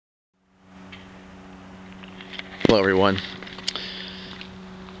Hello everyone.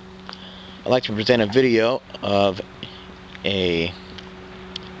 I'd like to present a video of a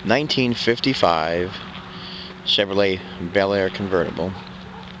 1955 Chevrolet Bel-Air convertible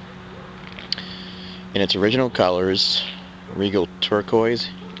in its original colors: Regal Turquoise,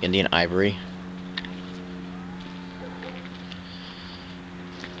 Indian Ivory.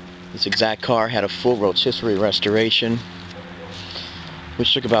 This exact car had a full rotisserie restoration,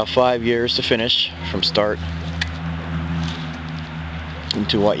 which took about 5 years to finish from start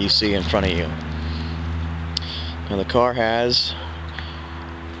into what you see in front of you. Now the car has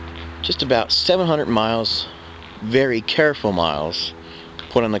just about 700 miles, very careful miles,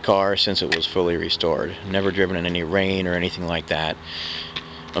 put on the car since it was fully restored. Never driven in any rain or anything like that.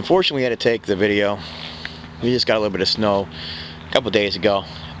 Unfortunately, we had to take the video. We just got a little bit of snow a couple days ago,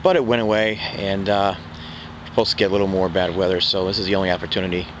 but it went away, and we're supposed to get a little more bad weather, so this is the only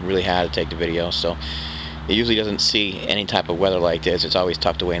opportunity we really had to take the video. So it usually doesn't see any type of weather like this. It's always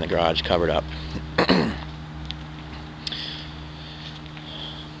tucked away in the garage, covered up.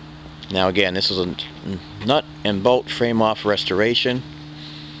 Now again, this is a nut and bolt frame off restoration.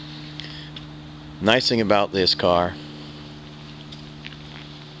 Nice thing about this car,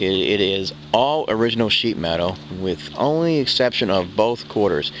 it is all original sheet metal, with only exception of both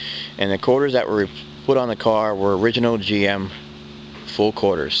quarters. And the quarters that were put on the car were original GM full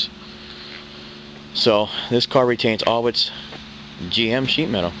quarters. So this car retains all its GM sheet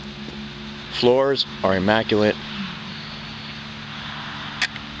metal. Floors are immaculate.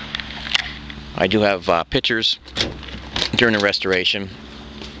 I do have pictures during the restoration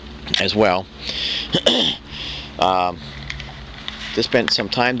as well. This spent some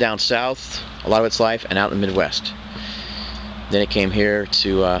time down south, a lot of its life, and out in the Midwest. Then it came here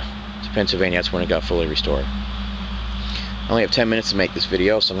to Pennsylvania. That's when it got fully restored. I only have 10 minutes to make this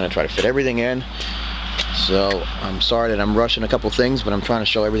video, so I'm going to try to fit everything in. So I'm sorry that I'm rushing a couple things, but I'm trying to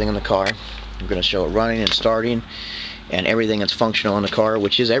show everything in the car. I'm going to show it running and starting and everything that's functional in the car,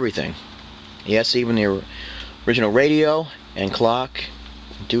 which is everything. Yes, even the original radio and clock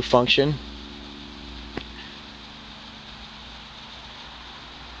do function.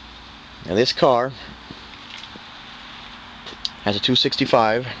 Now this car has a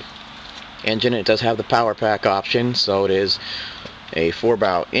 265 engine. It does have the power pack option, so it is a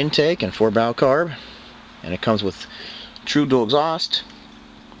 4-valve intake and 4-valve carb, and it comes with true dual exhaust.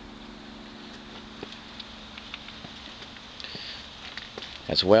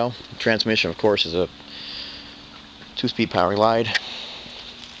 As well, the transmission, of course, is a 2-speed power glide.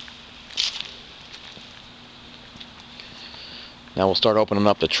 Now we'll start opening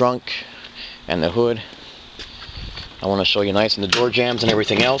up the trunk and the hood. I want to show you nice in the door jambs and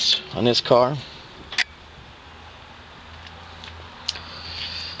everything else on this car.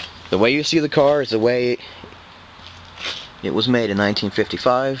 The way you see the car is the way it was made in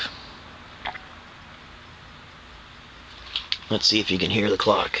 1955. Let's see if you can hear the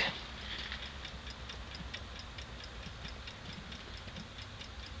clock.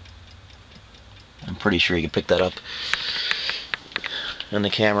 I'm pretty sure you can pick that up on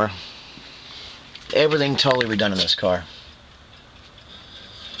the camera. Everything totally redone in this car.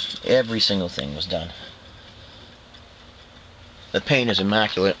 Every single thing was done. The paint is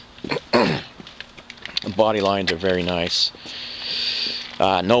immaculate. The body lines are very nice.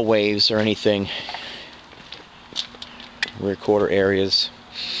 No waves or anything. Rear quarter areas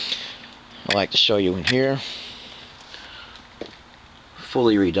I like to show you in here.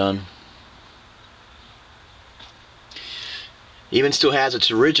 Fully redone. Even still has its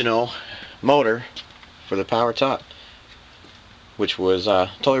original motor for the power top, which was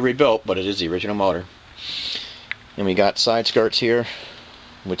totally rebuilt, but it is the original motor. And we got side skirts here,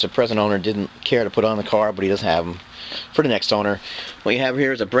 which the present owner didn't care to put on the car, but he does have them for the next owner. What you have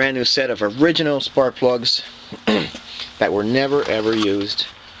here is a brand new set of original spark plugs that were never ever used.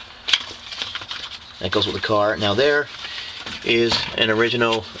 That goes with the car. Now there is an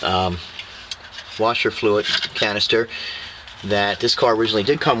original washer fluid canister that this car originally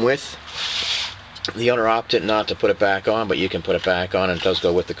did come with. The owner opted not to put it back on, but you can put it back on, and it does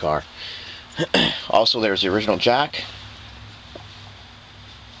go with the car. Also, there's the original jack,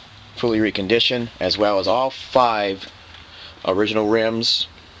 fully reconditioned, as well as all 5 original rims.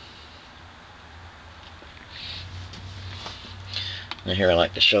 And here I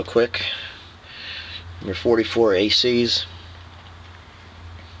like to show quick. Number 44 ACs.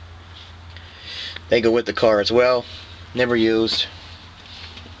 They go with the car as well. Never used.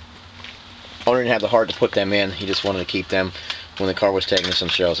 Owner didn't have the heart to put them in. He just wanted to keep them when the car was taken to some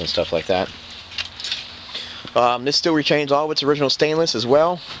shows and stuff like that. This still retains all of its original stainless as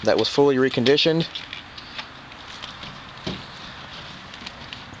well. That was fully reconditioned.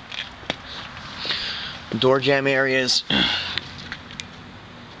 door jamb areas.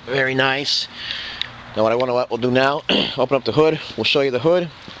 Very nice. Now what we'll do now, open up the hood. We'll show you the hood.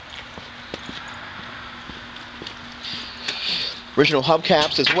 Original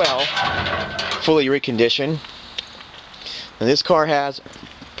hubcaps as well, fully reconditioned. And this car has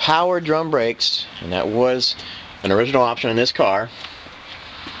power drum brakes, and that was an original option in this car.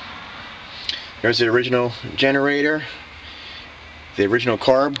 There's the original generator. The original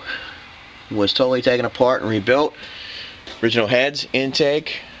carb was totally taken apart and rebuilt. Original heads,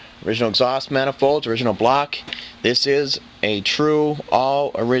 intake, original exhaust manifolds, original block. This is a true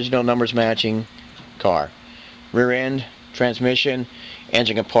all original numbers matching car. Rear end, transmission,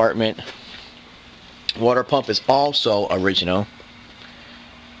 engine compartment. Water pump is also original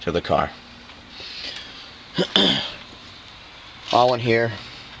to the car. All in here,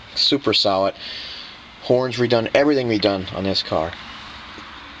 super solid. Horns redone, everything redone on this car.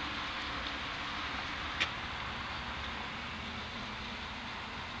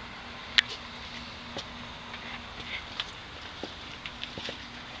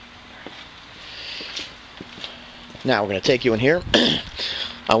 Now we're going to take you in here.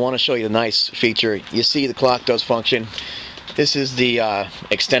 I want to show you the nice feature. You see the clock does function. This is the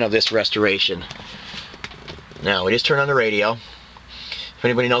extent of this restoration. Now we just turn on the radio. If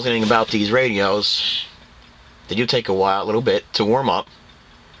anybody knows anything about these radios, they do take a little bit to warm up,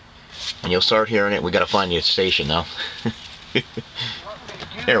 and you'll start hearing it. We got to find the station now.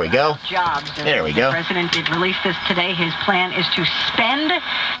 There we go. There we go. The president did release this today. His plan is to spend.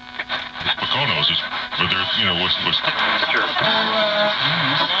 McConnell's is, but there's, you know, what's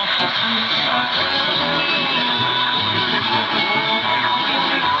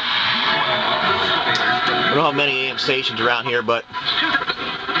We don't have many AM stations around here, but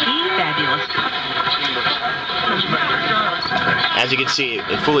Fabulous. as you can see,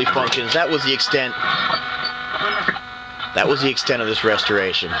 it fully functions. That was the extent. That was the extent of this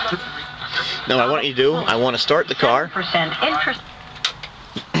restoration. Now, what I want you to do, I want to start the car. 7% interest.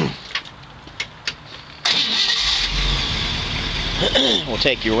 We'll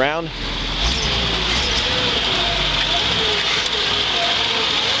take you around.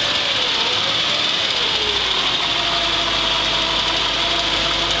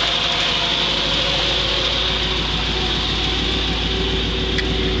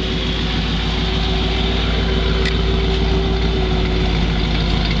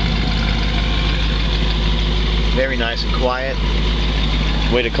 Very nice and quiet,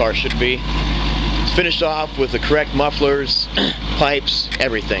 the way the car should be. It's finished off with the correct mufflers, pipes,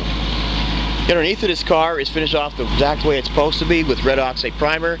 everything. Underneath of this car is finished off the exact way it's supposed to be, with red oxide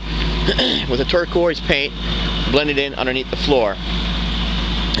primer, with a turquoise paint blended in underneath the floor.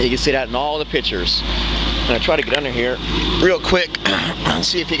 And you can see that in all the pictures. I'm going to try to get under here real quick and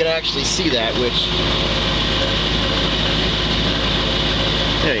see if you can actually see that, which...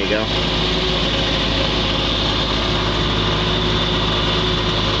 There you go.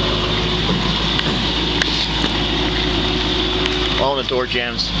 All the door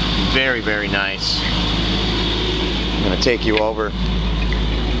jambs, very, very nice. I'm going to take you over.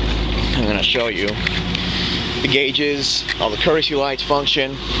 I'm going to show you the gauges, all the courtesy lights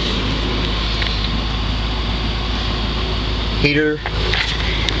function. Heater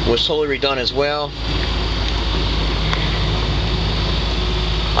was totally redone as well.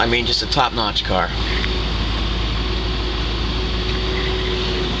 I mean, just a top-notch car.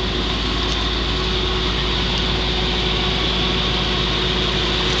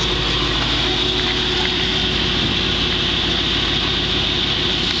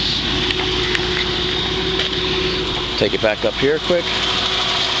 Take it back up here quick.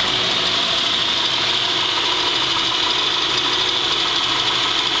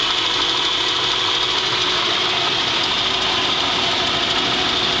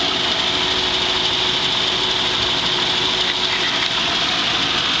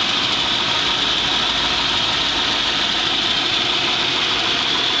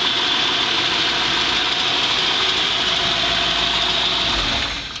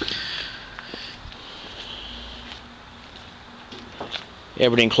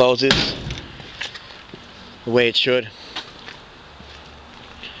 Everything closes the way it should.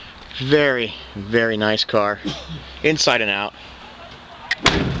 Very, very nice car, inside and out.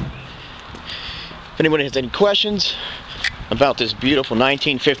 If anybody has any questions about this beautiful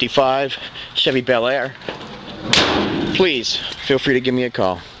 1955 Chevy Bel-Air, please feel free to give me a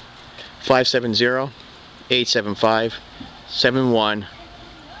call.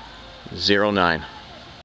 570-875-7109.